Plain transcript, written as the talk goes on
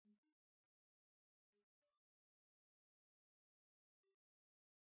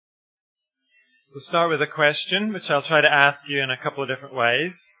We'll start with a question, which I'll try to ask you in a couple of different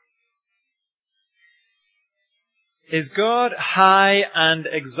ways. Is God high and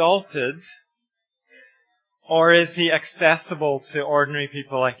exalted, or is He accessible to ordinary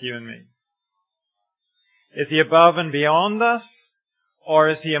people like you and me? Is He above and beyond us, or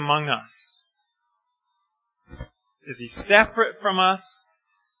is He among us? Is He separate from us,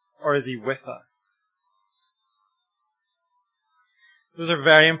 or is He with us? Those are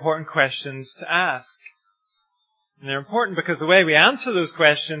very important questions to ask. And they're important because the way we answer those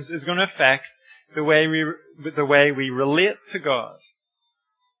questions is going to affect the way we relate to God.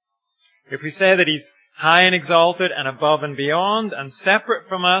 If we say that He's high and exalted and above and beyond and separate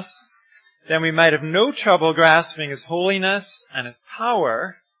from us, then we might have no trouble grasping His holiness and His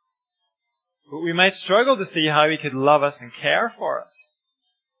power, but we might struggle to see how He could love us and care for us.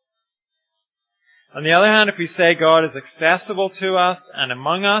 On the other hand, if we say God is accessible to us and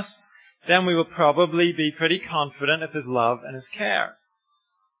among us, then we will probably be pretty confident of His love and His care.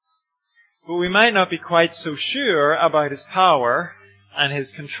 But we might not be quite so sure about His power and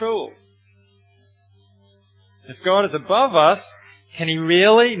His control. If God is above us, can He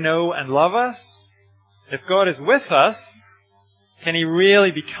really know and love us? If God is with us, can He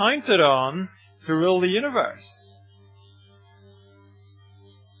really be counted on to rule the universe?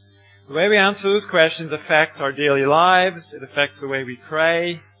 The way we answer those questions affects our daily lives. It affects the way we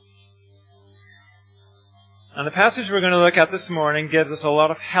pray. And the passage we're going to look at this morning gives us a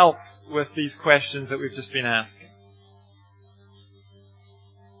lot of help with these questions that we've just been asking.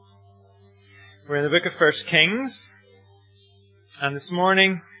 We're in the book of 1 Kings. And this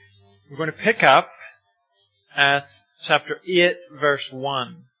morning we're going to pick up at chapter 8, verse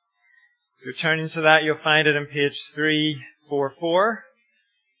 1. If you're turning to that, you'll find it on page 344.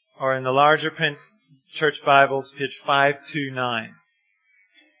 Or in the larger print church Bibles, page 529.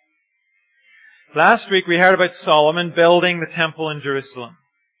 Last week we heard about Solomon building the temple in Jerusalem.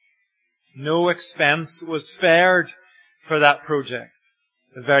 No expense was spared for that project.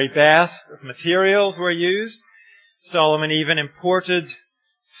 The very best of materials were used. Solomon even imported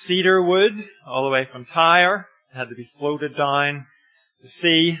cedar wood all the way from Tyre. It had to be floated down the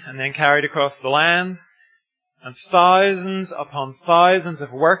sea and then carried across the land. And thousands upon thousands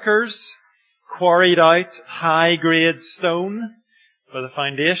of workers quarried out high-grade stone for the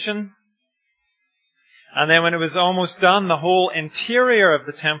foundation. And then when it was almost done, the whole interior of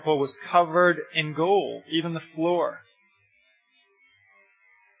the temple was covered in gold, even the floor.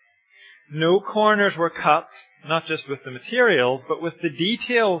 No corners were cut, not just with the materials, but with the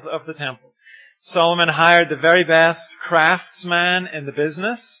details of the temple. Solomon hired the very best craftsman in the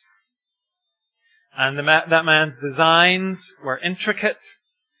business. And that man's designs were intricate,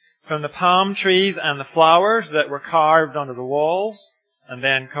 from the palm trees and the flowers that were carved onto the walls and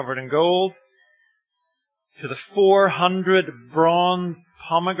then covered in gold, to the 400 bronze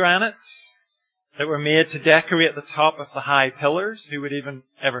pomegranates that were made to decorate the top of the high pillars. Who would even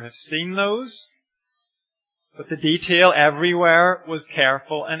ever have seen those? But the detail everywhere was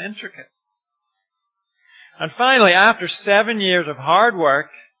careful and intricate. And finally, after 7 years of hard work,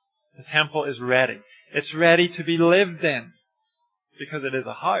 the temple is ready. It's ready to be lived in because it is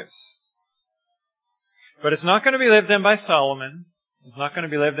a house. But it's not going to be lived in by Solomon. It's not going to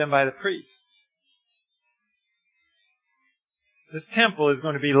be lived in by the priests. This temple is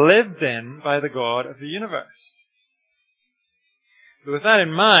going to be lived in by the God of the universe. So with that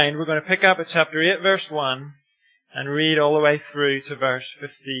in mind, we're going to pick up at chapter 8, verse 1 and read all the way through to verse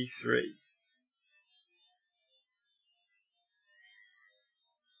 53.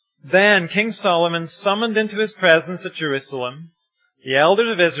 Then King Solomon summoned into his presence at Jerusalem the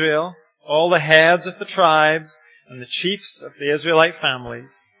elders of Israel, all the heads of the tribes, and the chiefs of the Israelite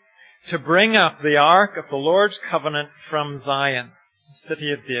families, to bring up the ark of the Lord's covenant from Zion, the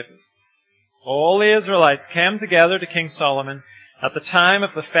city of David. All the Israelites came together to King Solomon at the time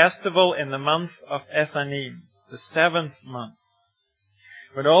of the festival in the month of Ethanim, the 7th month.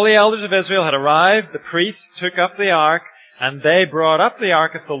 When all the elders of Israel had arrived, the priests took up the ark, and they brought up the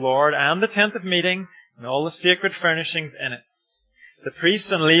ark of the Lord and the tent of meeting and all the sacred furnishings in it. The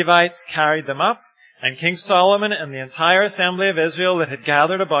priests and Levites carried them up, and King Solomon and the entire assembly of Israel that had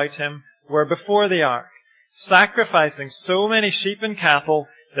gathered about him were before the ark, sacrificing so many sheep and cattle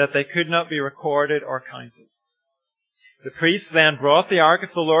that they could not be recorded or counted. The priests then brought the ark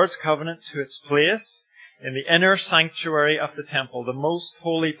of the Lord's covenant to its place in the inner sanctuary of the temple, the most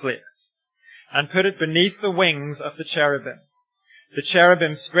holy place, and put it beneath the wings of the cherubim. The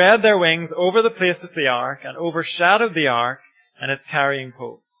cherubim spread their wings over the place of the ark and overshadowed the ark and its carrying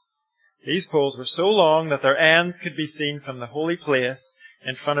poles. These poles were so long that their ends could be seen from the holy place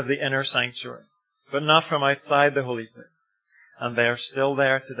in front of the inner sanctuary. but not from outside the holy place. And they are still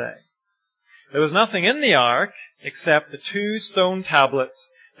there today. There was nothing in the ark except the 2 stone tablets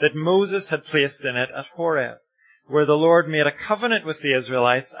that Moses had placed in it at Horeb, where the Lord made a covenant with the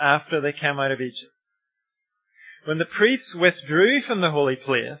Israelites after they came out of Egypt. When the priests withdrew from the holy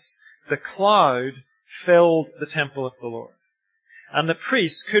place, the cloud filled the temple of the Lord. And the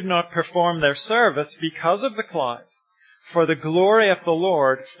priests could not perform their service because of the cloud, for the glory of the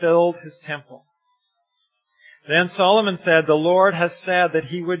Lord filled his temple. Then Solomon said, "The Lord has said that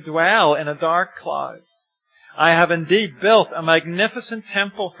he would dwell in a dark cloud. I have indeed built a magnificent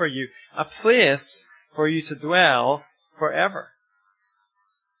temple for you, a place for you to dwell forever."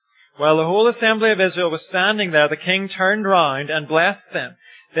 While the whole assembly of Israel was standing there, the king turned round and blessed them.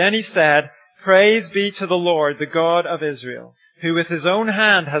 Then he said, "Praise be to the Lord, the God of Israel, who with his own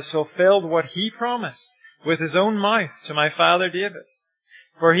hand has fulfilled what he promised with his own mouth to my father David.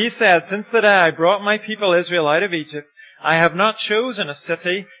 For he said, since the day I brought my people Israel out of Egypt, I have not chosen a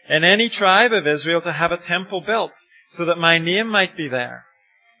city in any tribe of Israel to have a temple built, so that my name might be there.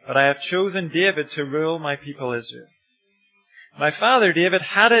 But I have chosen David to rule my people Israel. My father David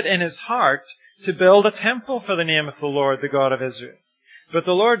had it in his heart to build a temple for the name of the Lord, the God of Israel. But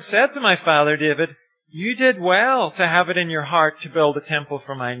the Lord said to my father David, you did well to have it in your heart to build a temple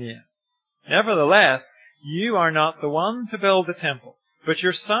for my name. Nevertheless, you are not the one to build the temple, but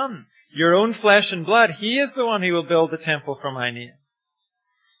your son, your own flesh and blood. He is the one who will build the temple for my name.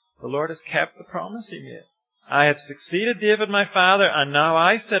 The Lord has kept the promise he made. I have succeeded David my father, and now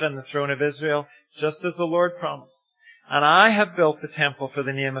I sit on the throne of Israel, just as the Lord promised. And I have built the temple for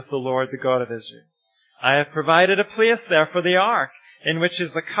the name of the Lord, the God of Israel. I have provided a place there for the ark, in which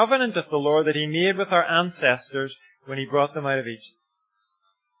is the covenant of the Lord that he made with our ancestors when he brought them out of Egypt.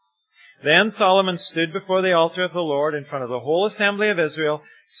 Then Solomon stood before the altar of the Lord in front of the whole assembly of Israel,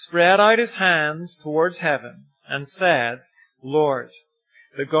 spread out his hands towards heaven, and said, Lord,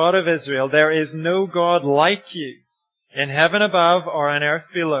 the God of Israel, there is no God like you in heaven above or on earth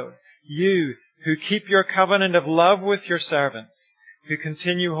below. You who keep your covenant of love with your servants, who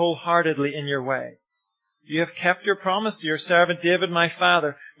continue wholeheartedly in your way. You have kept your promise to your servant David my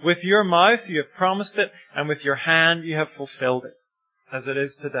father. With your mouth you have promised it, and with your hand you have fulfilled it, as it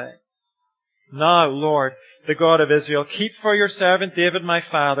is today. Now, Lord, the God of Israel, keep for your servant David my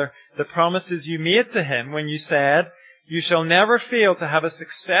father the promises you made to him when you said, you shall never fail to have a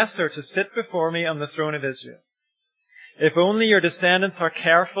successor to sit before me on the throne of Israel. If only your descendants are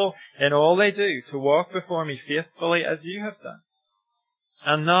careful in all they do to walk before me faithfully as you have done.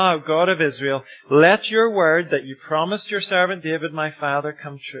 And now, God of Israel, let your word that you promised your servant David my father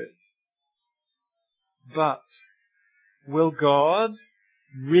come true. But will God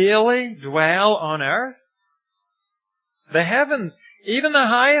really dwell on earth? The heavens, even the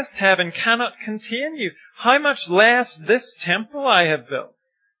highest heaven, cannot contain you. How much less this temple I have built?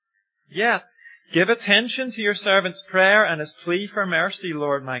 Yet, give attention to your servant's prayer and his plea for mercy,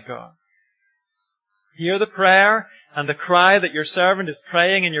 Lord my God. Hear the prayer and the cry that your servant is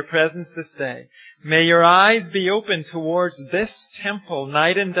praying in your presence this day. May your eyes be open towards this temple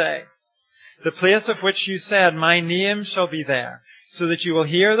night and day, the place of which you said, my name shall be there, so that you will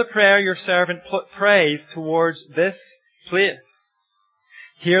hear the prayer your servant prays towards this place.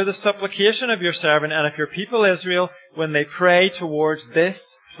 Hear the supplication of your servant and of your people Israel when they pray towards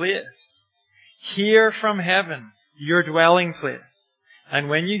this place. Hear from heaven, your dwelling place. And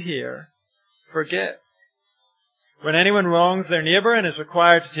when you hear, forgive. When anyone wrongs their neighbor and is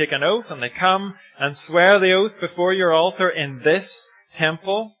required to take an oath, and they come and swear the oath before your altar in this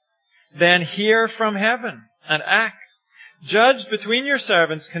temple, then hear from heaven and act. Judge between your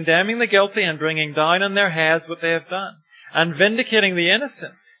servants, condemning the guilty and bringing down on their heads what they have done, and vindicating the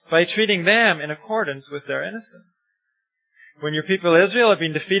innocent by treating them in accordance with their innocence. When your people Israel have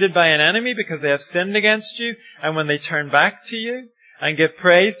been defeated by an enemy because they have sinned against you, and when they turn back to you and give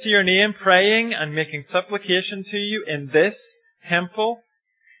praise to your name, praying and making supplication to you in this temple,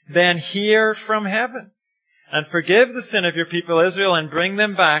 then hear from heaven and forgive the sin of your people Israel and bring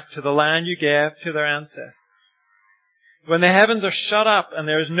them back to the land you gave to their ancestors. When the heavens are shut up and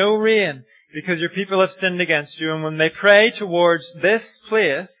there is no rain because your people have sinned against you, and when they pray towards this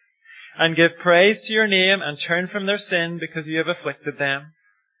place and give praise to your name and turn from their sin because you have afflicted them,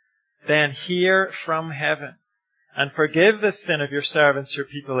 then hear from heaven and forgive the sin of your servants, your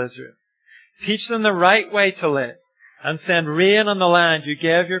people Israel. Teach them the right way to live and send rain on the land you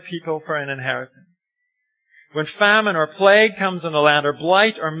gave your people for an inheritance. When famine or plague comes on the land, or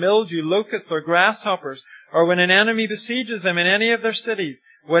blight or mildew, locusts or grasshoppers, or when an enemy besieges them in any of their cities,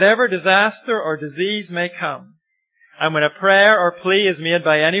 whatever disaster or disease may come, and when a prayer or plea is made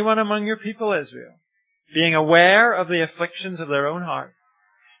by anyone among your people Israel, being aware of the afflictions of their own hearts,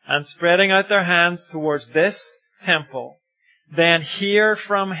 and spreading out their hands towards this temple, then hear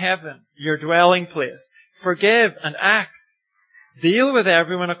from heaven, your dwelling place, forgive and act. Deal with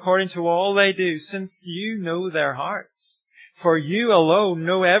everyone according to all they do, since you know their hearts. For you alone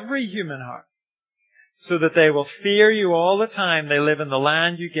know every human heart, so that they will fear you all the time they live in the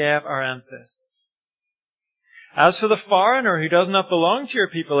land you gave our ancestors. As for the foreigner who does not belong to your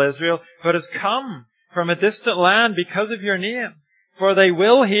people Israel, but has come from a distant land because of your name, for they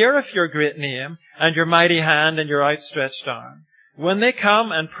will hear of your great name and your mighty hand and your outstretched arm. When they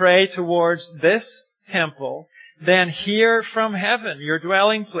come and pray towards this temple, then hear from heaven, your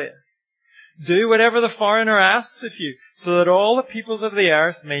dwelling place. Do whatever the foreigner asks of you, so that all the peoples of the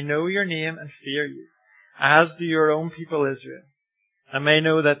earth may know your name and fear you, as do your own people Israel, and may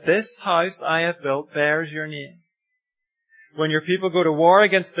know that this house I have built bears your name. When your people go to war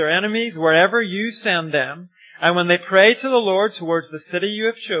against their enemies, wherever you send them, and when they pray to the Lord towards the city you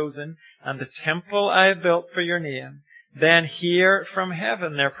have chosen, and the temple I have built for your name, then hear from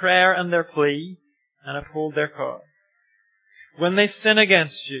heaven their prayer and their plea, and uphold their cause. When they sin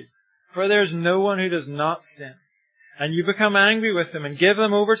against you, for there is no one who does not sin, and you become angry with them and give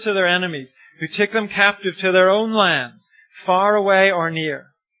them over to their enemies, who take them captive to their own lands, far away or near.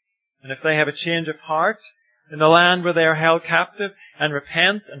 And if they have a change of heart in the land where they are held captive, and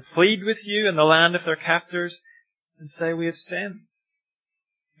repent and plead with you in the land of their captors, and say, we have sinned,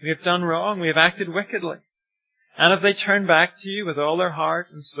 we have done wrong, we have acted wickedly. And if they turn back to you with all their heart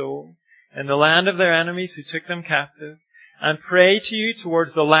and soul, in the land of their enemies who took them captive, and pray to you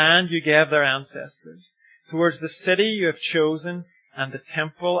towards the land you gave their ancestors, towards the city you have chosen, and the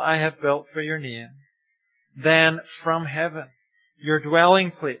temple I have built for your name, then from heaven, your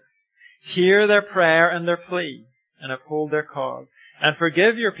dwelling place, hear their prayer and their plea, and uphold their cause, and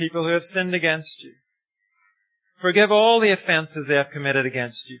forgive your people who have sinned against you. Forgive all the offenses they have committed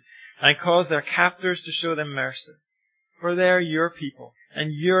against you, and cause their captors to show them mercy. For they are your people,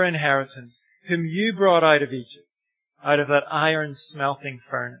 and your inheritance, whom you brought out of Egypt, out of that iron smelting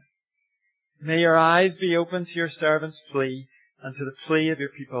furnace. May your eyes be open to your servant's plea, and to the plea of your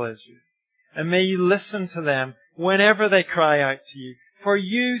people Israel. And may you listen to them whenever they cry out to you. For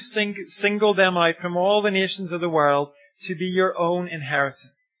you singled them out from all the nations of the world to be your own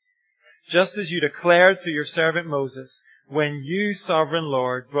inheritance, just as you declared through your servant Moses, when you, sovereign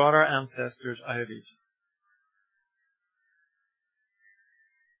Lord, brought our ancestors out of Egypt.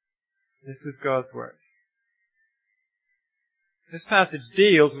 This is God's word. This passage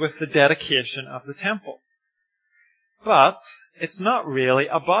deals with the dedication of the temple. But it's not really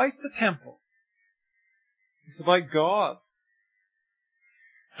about the temple. It's about God.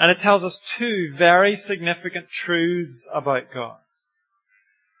 And it tells us two very significant truths about God.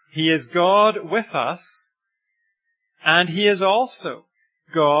 He is God with us, and He is also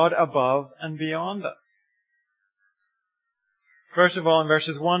God above and beyond us. First of all, in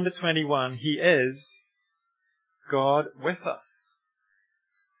verses 1 to 21, He is God with us.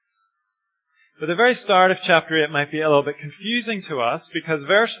 But the very start of chapter 8 might be a little bit confusing to us, because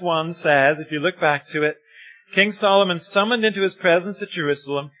verse 1 says, if you look back to it, King Solomon summoned into his presence at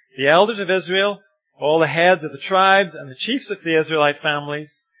Jerusalem the elders of Israel, all the heads of the tribes and the chiefs of the Israelite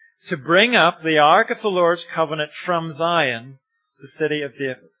families, to bring up the ark of the Lord's covenant from Zion, the city of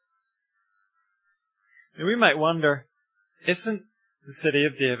David. Now we might wonder, isn't the city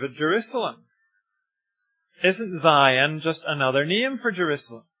of David Jerusalem? Isn't Zion just another name for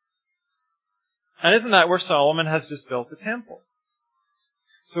Jerusalem? And isn't that where Solomon has just built the temple?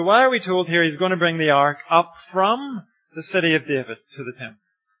 So why are we told here he's going to bring the ark up from the city of David to the temple?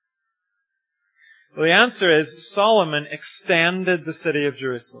 Well, the answer is Solomon extended the city of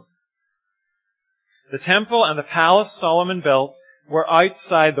Jerusalem. The temple and the palace Solomon built were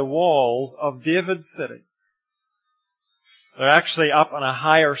outside the walls of David's city. They're actually up on a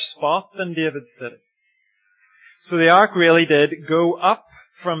higher spot than David's city. So the ark really did go up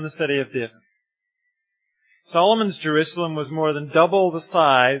from the city of David. Solomon's Jerusalem was more than double the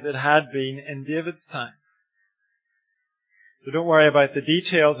size it had been in David's time. So don't worry about the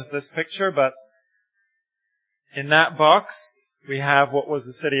details of this picture, but in that box we have what was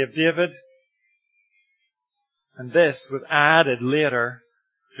the city of David, and this was added later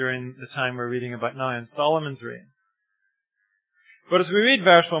during the time we're reading about now in Solomon's reign. But as we read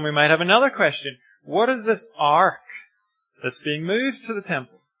verse 1, we might have another question. What is this ark that's being moved to the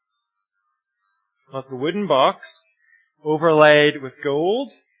temple? Well, it's a wooden box overlaid with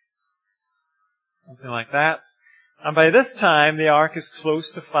gold, something like that. And by this time, the ark is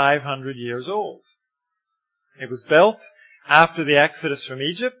close to 500 years old. It was built after the Exodus from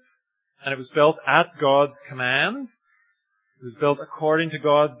Egypt, And it was built at God's command. It was built according to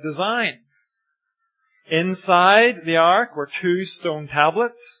God's design. Inside the ark were 2 stone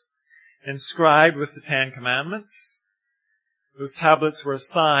tablets inscribed with the 10 Commandments. Those tablets were a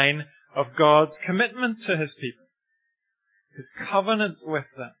sign of God's commitment to His people, His covenant with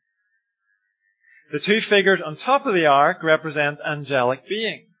them. The 2 figures on top of the ark represent angelic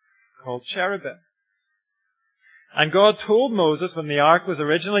beings called cherubim. And God told Moses when the ark was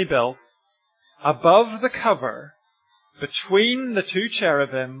originally built, above the cover, between the 2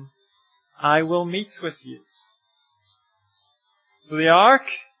 cherubim, I will meet with you. So the ark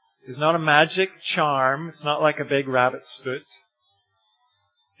is not a magic charm. It's not like a big rabbit's foot.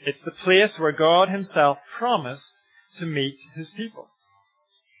 It's the place where God Himself promised to meet His people.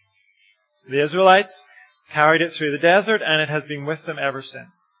 The Israelites carried it through the desert, and it has been with them ever since.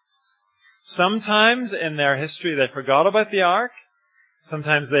 Sometimes in their history they forgot about the ark.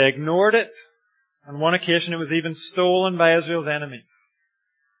 Sometimes they ignored it. On one occasion it was even stolen by Israel's enemies.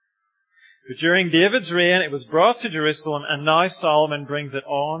 But during David's reign it was brought to Jerusalem, and now Solomon brings it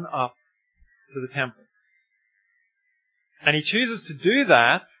on up to the temple. And he chooses to do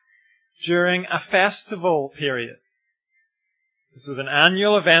that during a festival period. This was an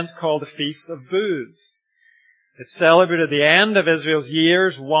annual event called the Feast of Booths. It celebrated the end of Israel's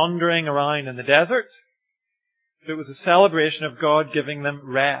years wandering around in the desert. So it was a celebration of God giving them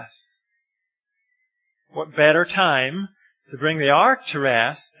rest. What better time to bring the ark to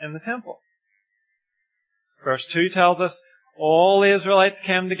rest in the temple? Verse 2 tells us all the Israelites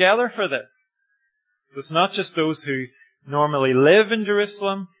came together for this. So it's not just those who normally live in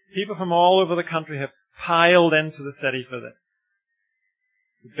Jerusalem. People from all over the country have piled into the city for this.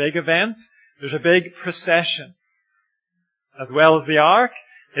 It's a big event. There's a big procession. As well as the ark,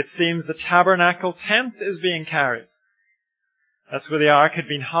 it seems the tabernacle tent is being carried. That's where the ark had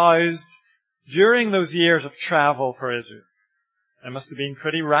been housed during those years of travel for Israel. It must have been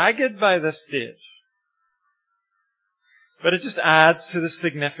pretty ragged by this stage. But it just adds to the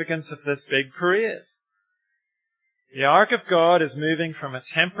significance of this big parade. The ark of God is moving from a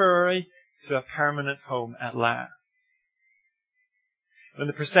temporary to a permanent home at last. When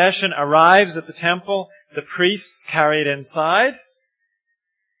the procession arrives at the temple, the priests carry it inside,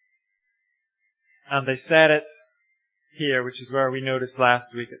 and they set it here, which is where we noticed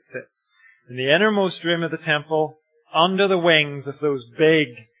last week it sits. In the innermost room of the temple, under the wings of those big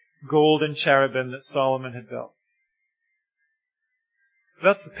golden cherubim that Solomon had built.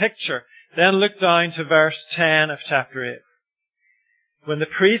 That's the picture. Then look down to verse 10 of chapter 8. When the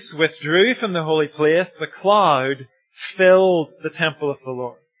priests withdrew from the holy place, the cloud filled the temple of the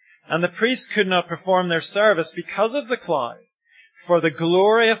Lord. And the priests could not perform their service because of the cloud, for the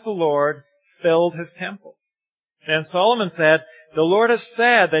glory of the Lord filled His temple. Then Solomon said, the Lord has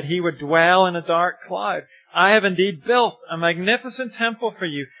said that He would dwell in a dark cloud. I have indeed built a magnificent temple for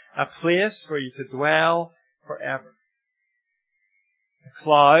you, a place for you to dwell forever. The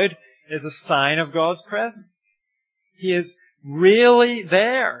cloud is a sign of God's presence. He is really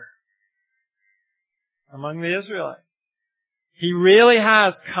there among the Israelites. He really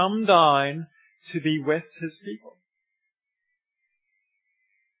has come down to be with His people.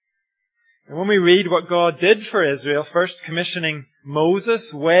 And when we read what God did for Israel, first commissioning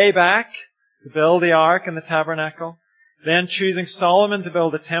Moses way back to build the ark and the tabernacle, then choosing Solomon to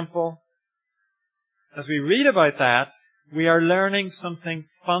build a temple, as we read about that, we are learning something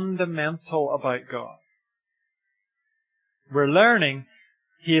fundamental about God. We're learning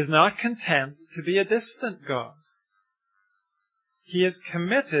He is not content to be a distant God. He is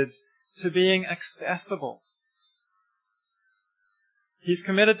committed to being accessible. He's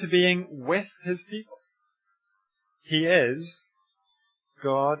committed to being with His people. He is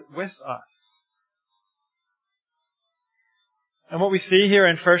God with us. And what we see here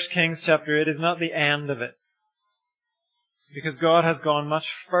in 1 Kings chapter 8 is not the end of it. Because God has gone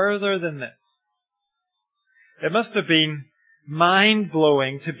much further than this. It must have been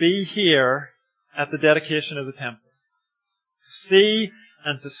mind-blowing to be here at the dedication of the temple. To see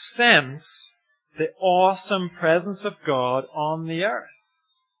and to sense the awesome presence of God on the earth.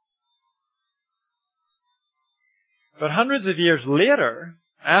 But hundreds of years later,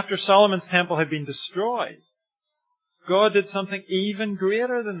 after Solomon's temple had been destroyed, God did something even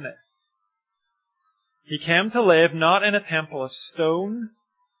greater than this. He came to live not in a temple of stone,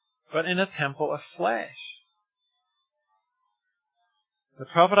 but in a temple of flesh. The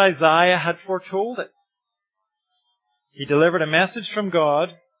prophet Isaiah had foretold it. He delivered a message from God.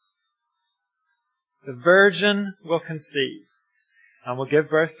 The virgin will conceive and will give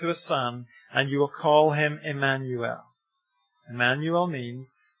birth to a son, and you will call him Emmanuel. Emmanuel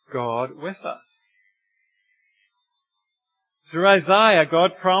means God with us. Through Isaiah,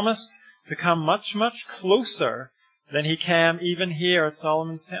 God promised to come much, much closer than he came even here at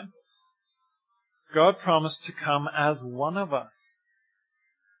Solomon's temple. God promised to come as one of us.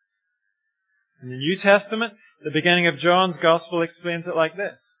 In the New Testament, the beginning of John's Gospel explains it like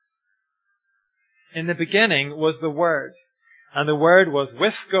this. In the beginning was the Word, and the Word was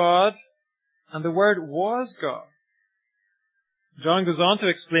with God, and the Word was God. John goes on to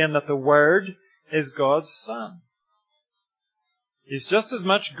explain that the Word is God's Son. He's just as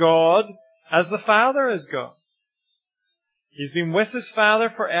much God as the Father is God. He's been with his Father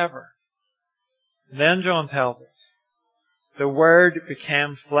forever. And then John tells us, the Word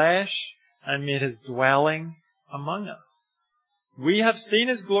became flesh and made his dwelling among us. We have seen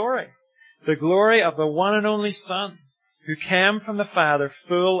his glory, the glory of the one and only Son, who came from the Father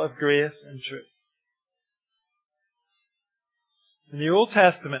full of grace and truth. In the Old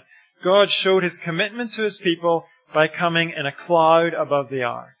Testament, God showed his commitment to his people by coming in a cloud above the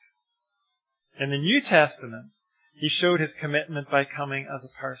ark. In the New Testament, he showed his commitment by coming as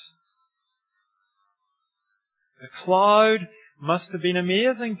a person. The cloud must have been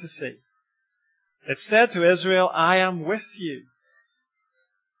amazing to see. It said to Israel, I am with you.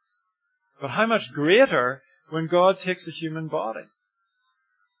 But how much greater when God takes a human body?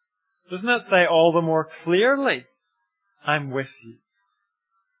 Doesn't that say all the more clearly, I'm with you?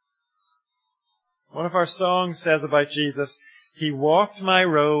 One of our songs says about Jesus, he walked my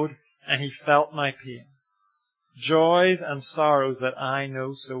road and he felt my pain. Joys and sorrows that I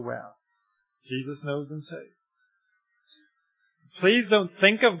know so well. Jesus knows them too. Please don't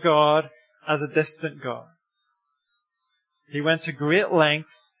think of God as a distant God. He went to great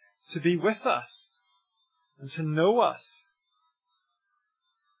lengths to be with us and to know us.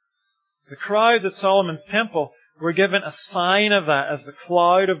 The crowds at Solomon's temple were given a sign of that as the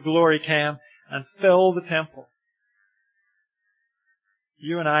cloud of glory came and filled the temple.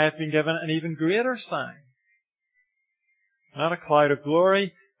 You and I have been given an even greater sign. Not a cloud of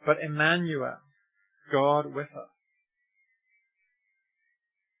glory, but Emmanuel, God with us.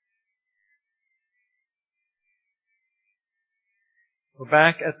 We're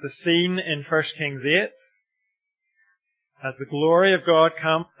back at the scene in 1 Kings 8. As the glory of God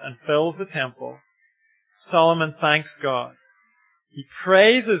comes and fills the temple, Solomon thanks God. He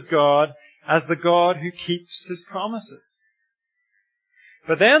praises God as the God who keeps his promises.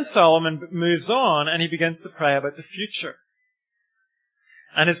 But then Solomon moves on and he begins to pray about the future.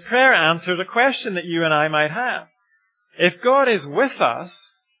 And his prayer answers a question that you and I might have. If God is with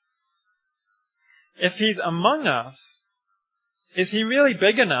us, if he's among us, is he really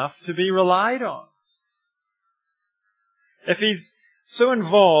big enough to be relied on? If he's so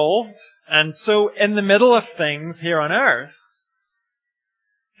involved and so in the middle of things here on earth,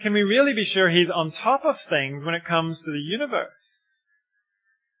 can we really be sure he's on top of things when it comes to the universe?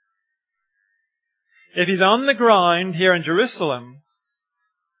 If he's on the ground here in Jerusalem,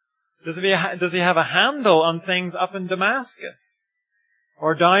 does he have a handle on things up in Damascus?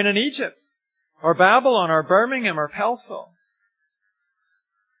 Or down in Egypt? Or Babylon? Or Birmingham? Or Pelsall?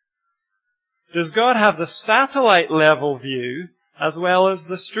 Does God have the satellite level view as well as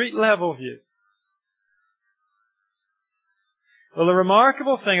the street level view? Well, the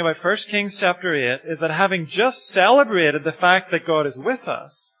remarkable thing about 1 Kings chapter 8 is that having just celebrated the fact that God is with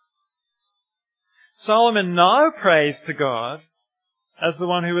us, Solomon now prays to God as the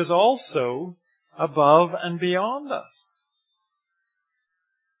one who is also above and beyond us.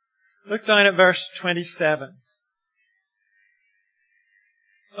 Look down at verse 27.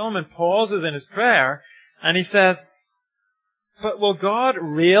 Solomon pauses in his prayer and he says, but will God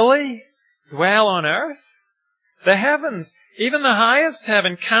really dwell on earth? The heavens, even the highest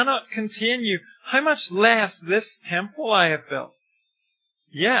heaven, cannot contain you. How much less this temple I have built?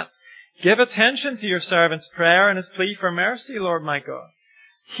 Yet, give attention to your servant's prayer and his plea for mercy, Lord my God.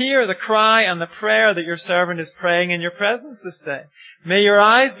 Hear the cry and the prayer that your servant is praying in your presence this day. May your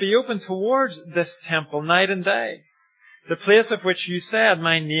eyes be open towards this temple night and day, the place of which you said,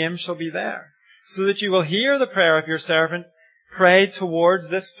 my name shall be there, so that you will hear the prayer of your servant prayed towards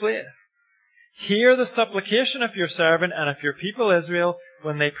this place. Hear the supplication of your servant and of your people Israel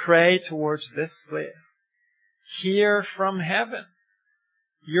when they pray towards this place. Hear from heaven,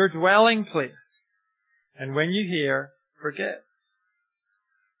 your dwelling place, and when you hear, forgive.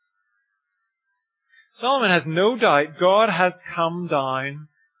 Solomon has no doubt God has come down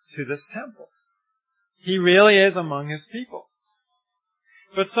to this temple. He really is among his people.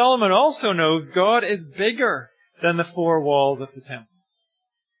 But Solomon also knows God is bigger than the four walls of the temple.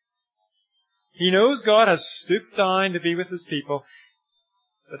 He knows God has stooped down to be with his people,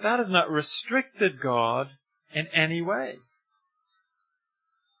 But that has not restricted God in any way.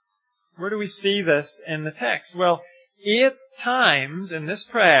 Where do we see this in the text? Well, 8 times in this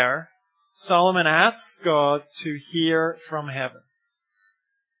prayer, Solomon asks God to hear from heaven.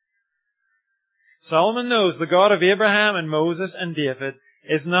 Solomon knows the God of Abraham and Moses and David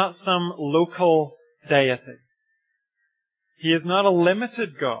is not some local deity. He is not a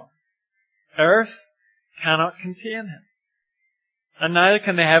limited God. Earth cannot contain him. And neither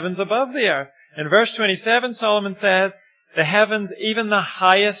can the heavens above the earth. In verse 27, Solomon says, the heavens, even the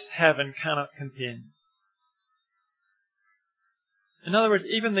highest heaven, cannot contain him. In other words,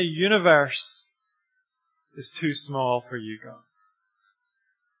 even the universe is too small for you, God.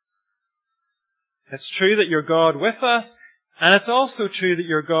 It's true that you're God with us, and it's also true that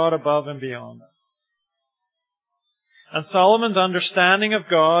you're God above and beyond us. And Solomon's understanding of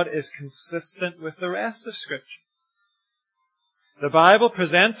God is consistent with the rest of Scripture. The Bible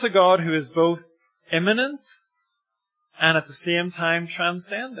presents a God who is both immanent and at the same time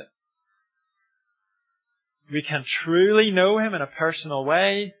transcendent. We can truly know Him in a personal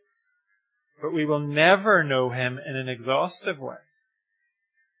way, but we will never know Him in an exhaustive way.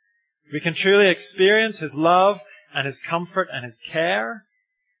 We can truly experience His love and His comfort and His care,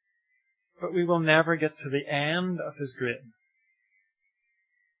 but we will never get to the end of His greatness.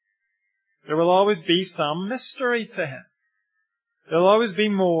 There will always be some mystery to Him. There will always be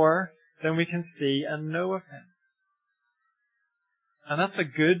more than we can see and know of Him. And that's a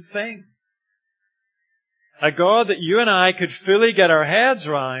good thing. A God that you and I could fully get our heads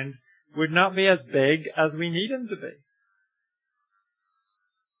round would not be as big as we need Him to be.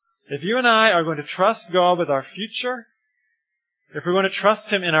 If you and I are going to trust God with our future, if we're going to trust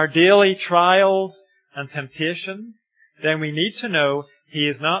Him in our daily trials and temptations, then we need to know He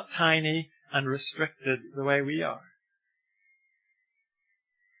is not tiny and restricted the way we are.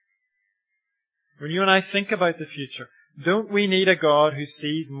 When you and I think about the future, don't we need a God who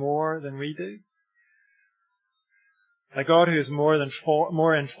sees more than we do? A God who is more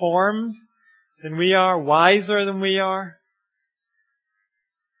informed than we are, wiser than we are?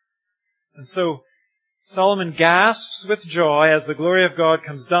 And so, Solomon gasps with joy as the glory of God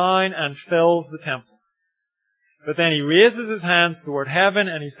comes down and fills the temple. But then he raises his hands toward heaven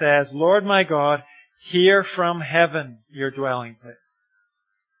and he says, Lord my God, hear from heaven your dwelling place.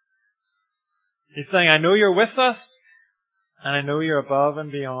 He's saying, I know you're with us, and I know you're above and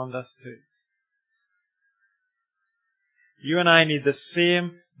beyond us too. You and I need the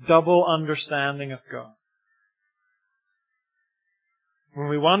same double understanding of God. When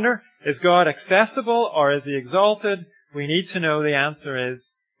we wonder, is God accessible or is He exalted? We need to know the answer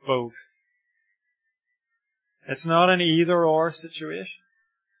is both. It's not an either-or situation.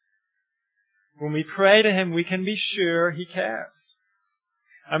 When we pray to Him, we can be sure He cares.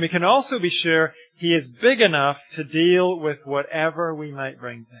 And we can also be sure He is big enough to deal with whatever we might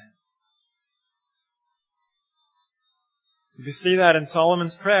bring to Him. You see that in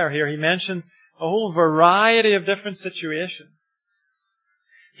Solomon's prayer here. He mentions a whole variety of different situations.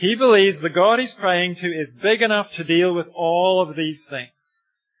 He believes the God he's praying to is big enough to deal with all of these things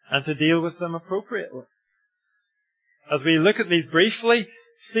and to deal with them appropriately. As we look at these briefly,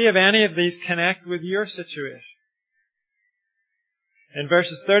 see if any of these connect with your situation. In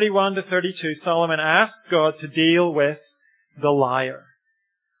verses 31 to 32, Solomon asks God to deal with the liar.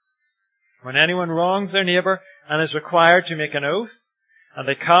 When anyone wrongs their neighbor and is required to make an oath, and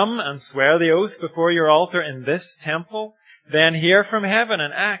they come and swear the oath before your altar in this temple, then hear from heaven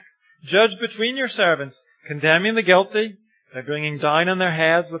and act. Judge between your servants, condemning the guilty by bringing down on their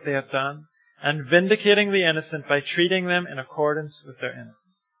heads what they have done, and vindicating the innocent by treating them in accordance with their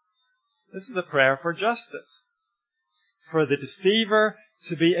innocence. This is a prayer for justice, for the deceiver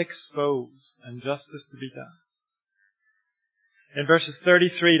to be exposed and justice to be done. In verses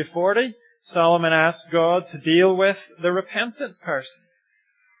 33 to 40, Solomon asks God to deal with the repentant person,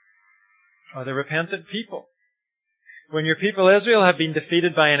 or the repentant people. When your people Israel have been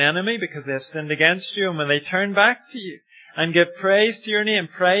defeated by an enemy because they have sinned against you, and when they turn back to you and give praise to your name,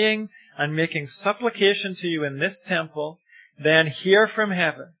 praying and making supplication to you in this temple, then hear from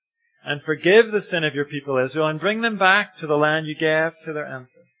heaven and forgive the sin of your people Israel and bring them back to the land you gave to their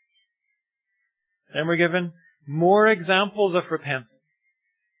ancestors. Then we're given more examples of repentance.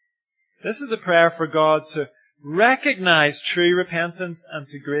 This is a prayer for God to recognize true repentance and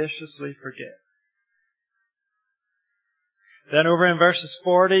to graciously forgive. Then over in verses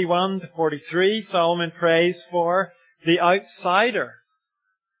 41 to 43, Solomon prays for the outsider.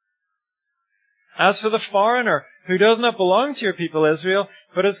 As for the foreigner who does not belong to your people Israel,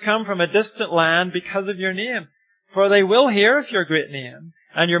 but has come from a distant land because of your name, for they will hear of your great name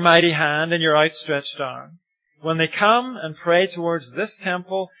and your mighty hand and your outstretched arm. When they come and pray towards this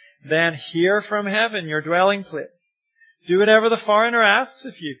temple, then hear from heaven, your dwelling place. Do whatever the foreigner asks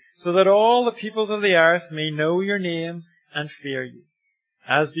of you, so that all the peoples of the earth may know your name and fear you,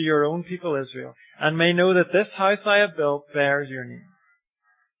 as do your own people Israel, and may know that this house I have built bears your name.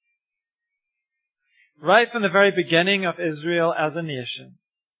 Right from the very beginning of Israel as a nation,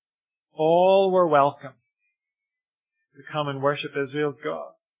 all were welcome to come and worship Israel's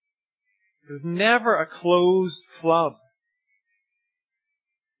God. It was never a closed club.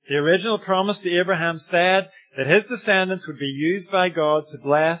 The original promise to Abraham said that his descendants would be used by God to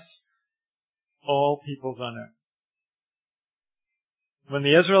bless all peoples on earth. When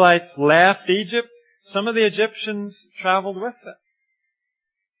the Israelites left Egypt, some of the Egyptians traveled with them.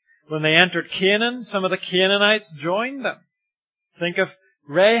 When they entered Canaan, some of the Canaanites joined them. Think of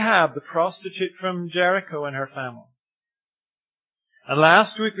Rahab, the prostitute from Jericho, and her family. And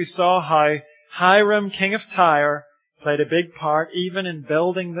last week we saw how Hiram, king of Tyre, played a big part even in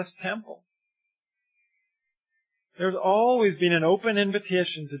building this temple. There's always been an open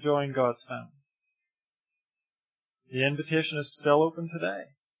invitation to join God's family. The invitation is still open today.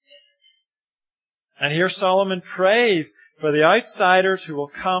 And here Solomon prays for the outsiders who will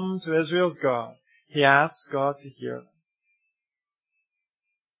come to Israel's God. He asks God to hear them.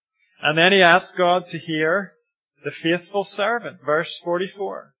 And then he asks God to hear the faithful servant. Verse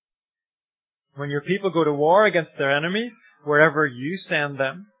 44. When your people go to war against their enemies, wherever you send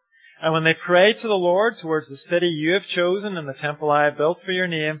them, and when they pray to the Lord towards the city you have chosen and the temple I have built for your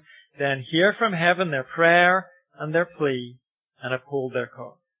name, then hear from heaven their prayer and their plea and uphold their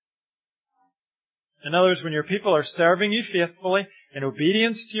cause. In other words, when your people are serving you faithfully in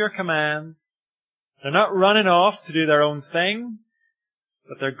obedience to your commands, they're not running off to do their own thing,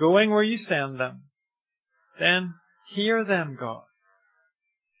 but they're going where you send them, then hear them, God,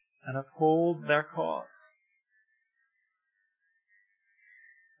 and uphold their cause.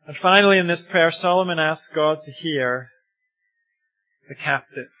 And finally, in this prayer, Solomon asks God to hear the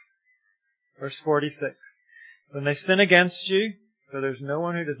captive. Verse 46. When they sin against you, for there's no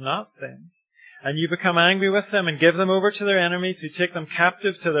one who does not sin, and you become angry with them and give them over to their enemies who take them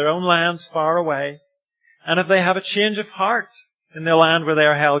captive to their own lands far away, and if they have a change of heart in the land where they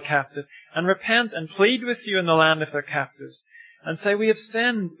are held captive, and repent and plead with you in the land of their captives, and say, we have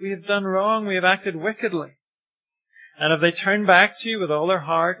sinned, we have done wrong, we have acted wickedly. And if they turn back to you with all their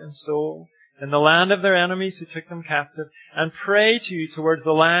heart and soul in the land of their enemies who took them captive, and pray to you towards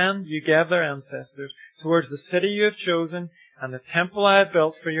the land you gave their ancestors, towards the city you have chosen, and the temple I have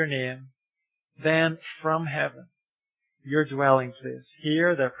built for your name, then from heaven, your dwelling place,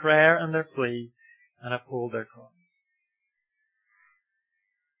 hear their prayer and their plea, and uphold their cause.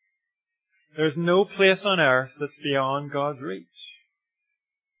 There's no place on earth that's beyond God's reach.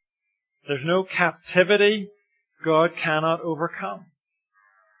 There's no captivity God cannot overcome.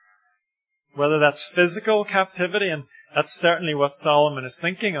 Whether that's physical captivity, and that's certainly what Solomon is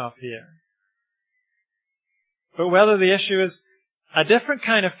thinking of here. But whether the issue is a different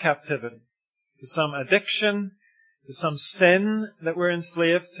kind of captivity, to some addiction, to some sin that we're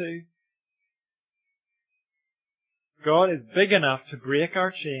enslaved to, God is big enough to break our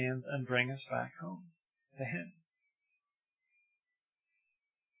chains and bring us back home to Him.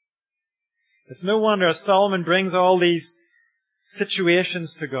 It's no wonder as Solomon brings all these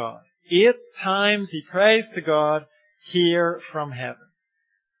situations to God. 8 times he prays to God, hear from heaven.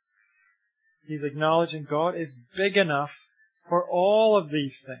 He's acknowledging God is big enough for all of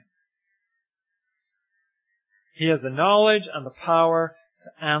these things. He has the knowledge and the power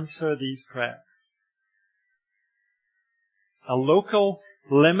to answer these prayers. A local,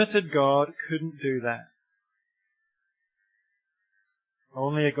 limited God couldn't do that.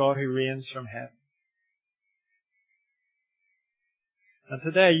 Only a God who reigns from heaven. And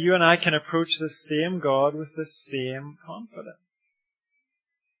today you and I can approach this same God with this same confidence.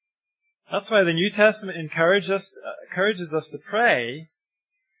 That's why the New Testament encourages us to pray,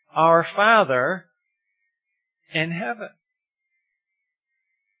 Our Father in heaven.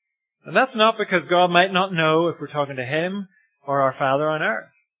 And that's not because God might not know if we're talking to Him or our Father on earth.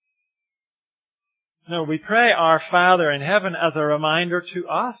 No, we pray Our Father in heaven as a reminder to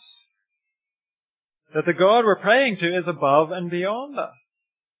us that the God we're praying to is above and beyond us.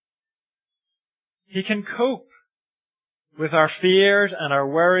 He can cope with our fears and our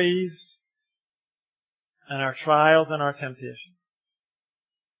worries and our trials and our temptations.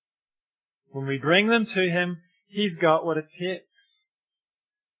 When we bring them to Him, He's got what it takes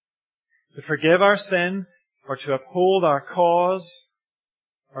to forgive our sin or to uphold our cause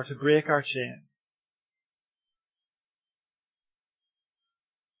or to break our chains.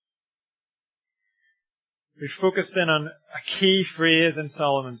 We focused in on a key phrase in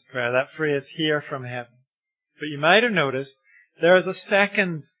Solomon's prayer, that phrase, hear from heaven. But you might have noticed there is a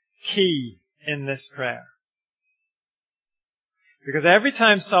second key in this prayer. Because every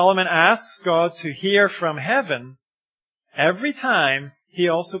time Solomon asks God to hear from heaven, every time he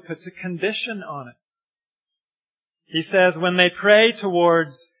also puts a condition on it. He says, when they pray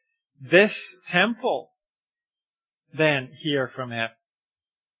towards this temple, then hear from heaven.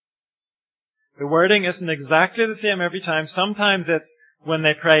 The wording isn't exactly the same every time. Sometimes it's when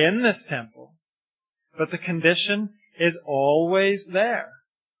they pray in this temple. But the condition is always there.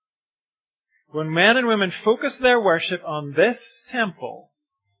 When men and women focus their worship on this temple,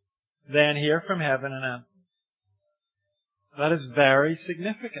 then hear from heaven and answer. That is very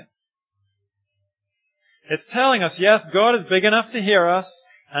significant. It's telling us, yes, God is big enough to hear us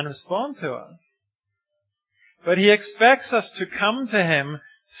and respond to us. But He expects us to come to Him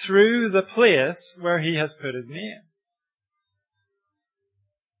through the place where He has put His name.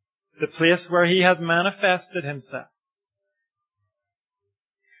 The place where He has manifested Himself.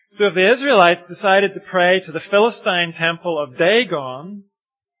 So if the Israelites decided to pray to the Philistine temple of Dagon,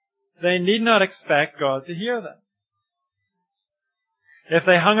 they need not expect God to hear them. If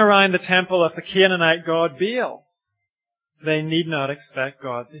they hung around the temple of the Canaanite god Baal, they need not expect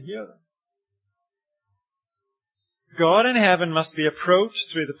God to hear them. God in heaven must be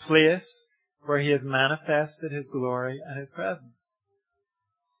approached through the place where He has manifested His glory and His presence.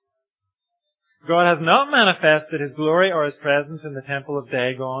 God has not manifested His glory or His presence in the temple of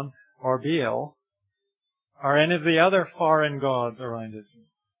Dagon or Baal or any of the other foreign gods around Israel.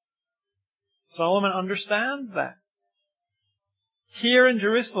 Solomon understands that. Here in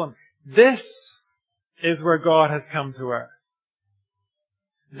Jerusalem, this is where God has come to earth.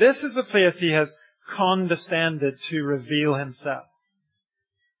 This is the place He has condescended to reveal Himself.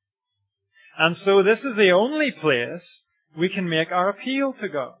 And so this is the only place we can make our appeal to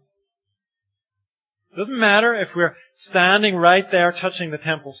God. It doesn't matter if we're standing right there touching the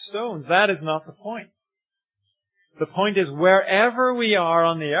temple stones. That is not the point. The point is wherever we are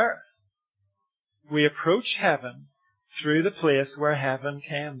on the earth, we approach heaven through the place where heaven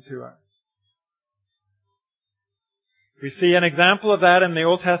came to earth. We see an example of that in the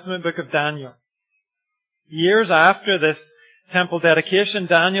Old Testament book of Daniel. Years after this temple dedication,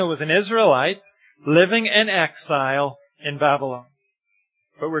 Daniel was an Israelite living in exile in Babylon.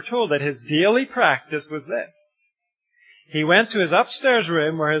 But we're told that his daily practice was this. He went to his upstairs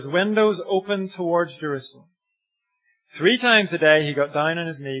room where his windows opened towards Jerusalem. 3 times a day he got down on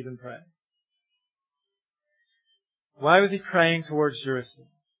his knees and prayed. Why was he praying towards Jerusalem?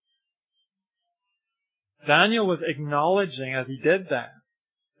 Daniel was acknowledging as he did that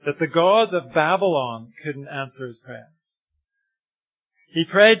the gods of Babylon couldn't answer his prayer. He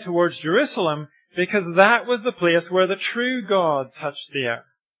prayed towards Jerusalem because that was the place where the true God touched the earth.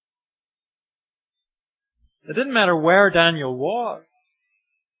 It didn't matter where Daniel was.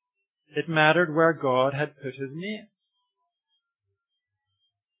 It mattered where God had put His name.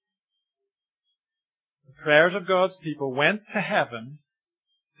 The prayers of God's people went to heaven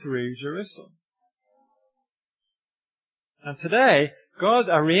through Jerusalem. And today, God's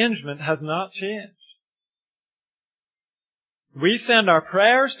arrangement has not changed. We send our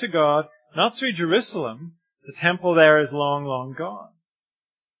prayers to God not through Jerusalem. The temple there is long, long gone.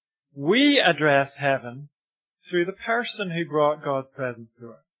 We address heaven through the person who brought God's presence to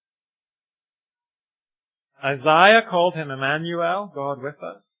earth. Isaiah called Him Emmanuel, God with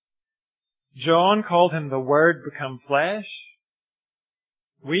us. John called Him the Word become flesh.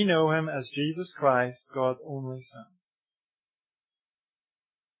 We know Him as Jesus Christ, God's only Son.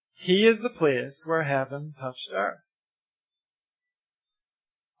 He is the place where heaven touched earth.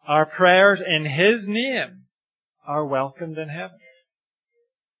 Our prayers in His name are welcomed in heaven.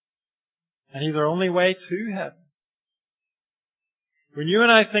 And He's our only way to heaven. When you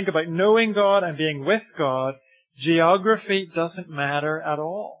and I think about knowing God and being with God, geography doesn't matter at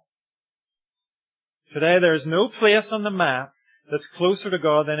all. Today there is no place on the map that's closer to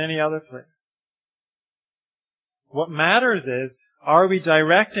God than any other place. What matters is, are we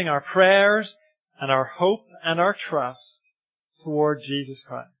directing our prayers and our hope and our trust toward Jesus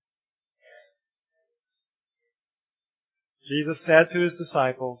Christ? Jesus said to His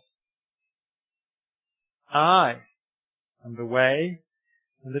disciples, I am the way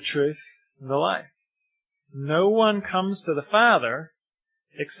and the truth and the life. No one comes to the Father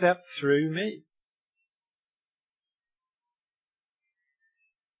except through me.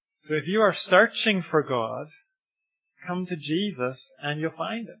 So if you are searching for God, come to Jesus and you'll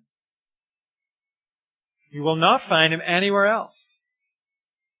find Him. You will not find Him anywhere else.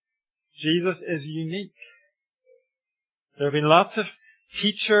 Jesus is unique. There have been lots of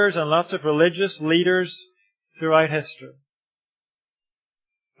teachers and lots of religious leaders throughout history.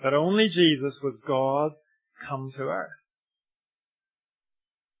 But only Jesus was God come to earth.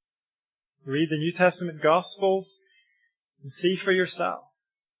 Read the New Testament Gospels and see for yourself.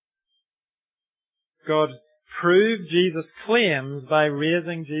 God proved Jesus' claims by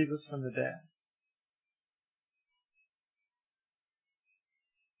raising Jesus from the dead.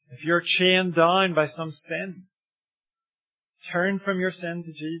 If you're chained down by some sin, turn from your sin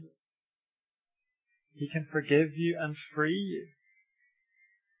to Jesus. He can forgive you and free you.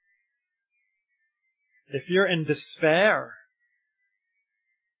 If you're in despair,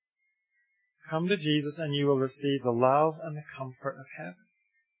 come to Jesus and you will receive the love and the comfort of heaven.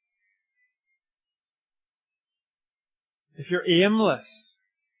 If you're aimless,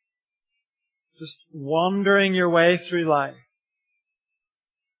 just wandering your way through life,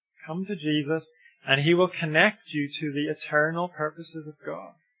 come to Jesus and He will connect you to the eternal purposes of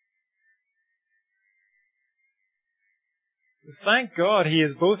God. Thank God He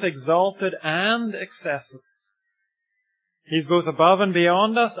is both exalted and accessible. He's both above and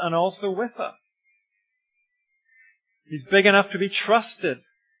beyond us and also with us. He's big enough to be trusted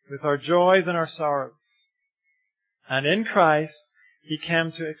with our joys and our sorrows. And in Christ, He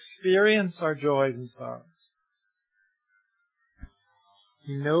came to experience our joys and sorrows.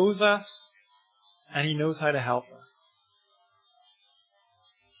 He knows us and He knows how to help us.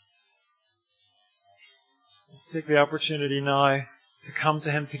 Let's take the opportunity now to come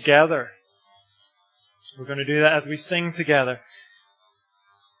to Him together. We're going to do that as we sing together.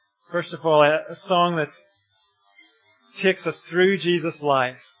 First of all, a song that takes us through Jesus'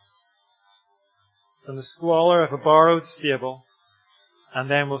 life, from the squalor of a borrowed stable, and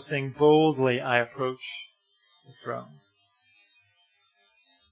then we'll sing Boldly I Approach the Throne.